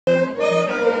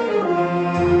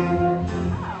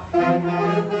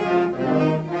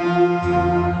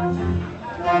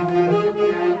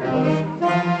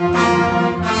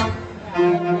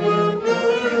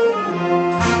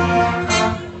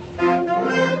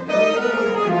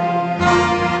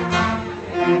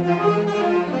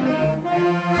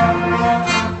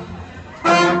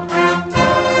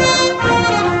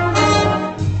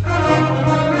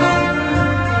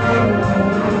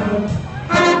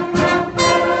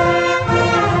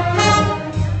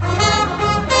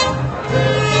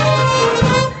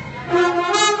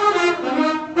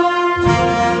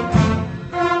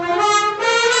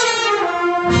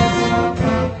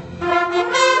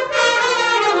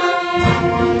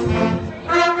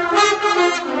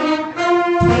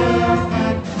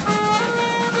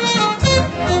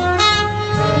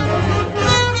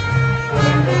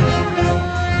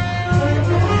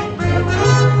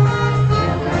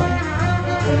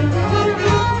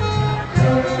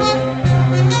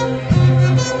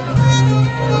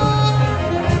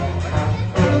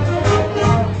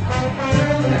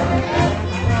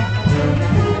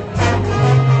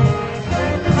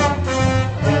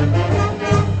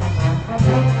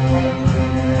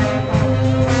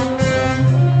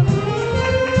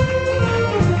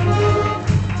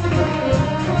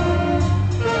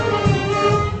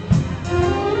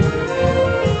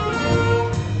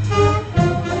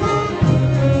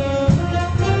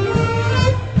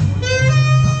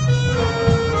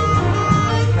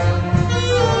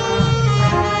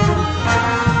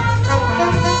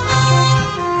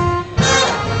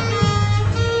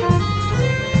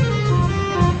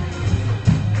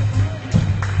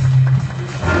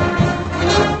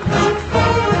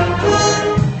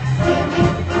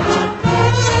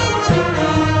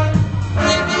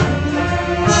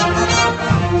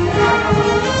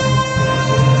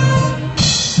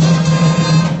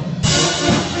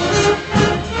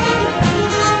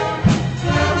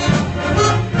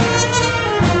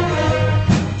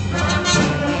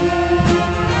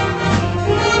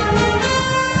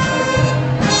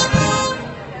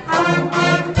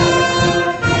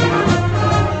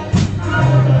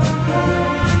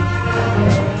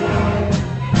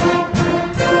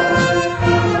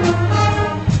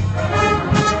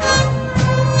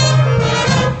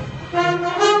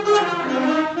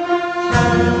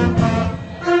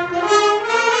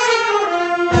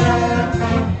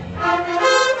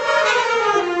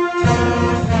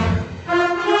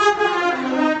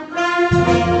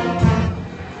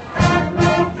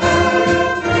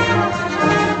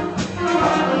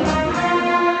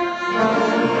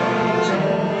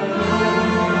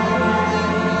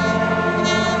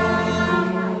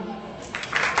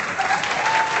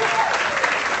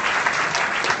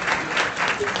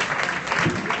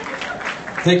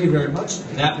Thank you very much.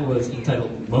 That was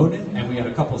entitled Moanin', and we got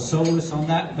a couple soloists on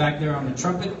that back there on the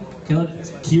trumpet. Killing it.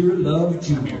 It's Kira Love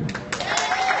Jr.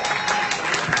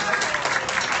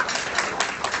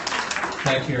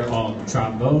 Back here on the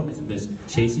trombone is Miss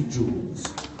Chasey Jules.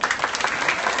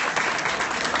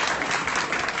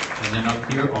 And then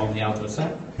up here on the alto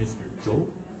side, Mr.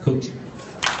 Joel Coaching.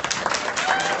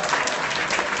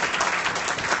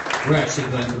 We're actually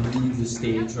going to leave the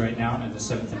stage right now, and the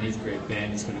 7th and 8th grade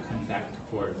band is going to come back,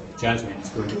 or jazz band is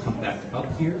going to come back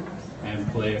up here and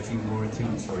play a few more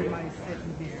tunes for you.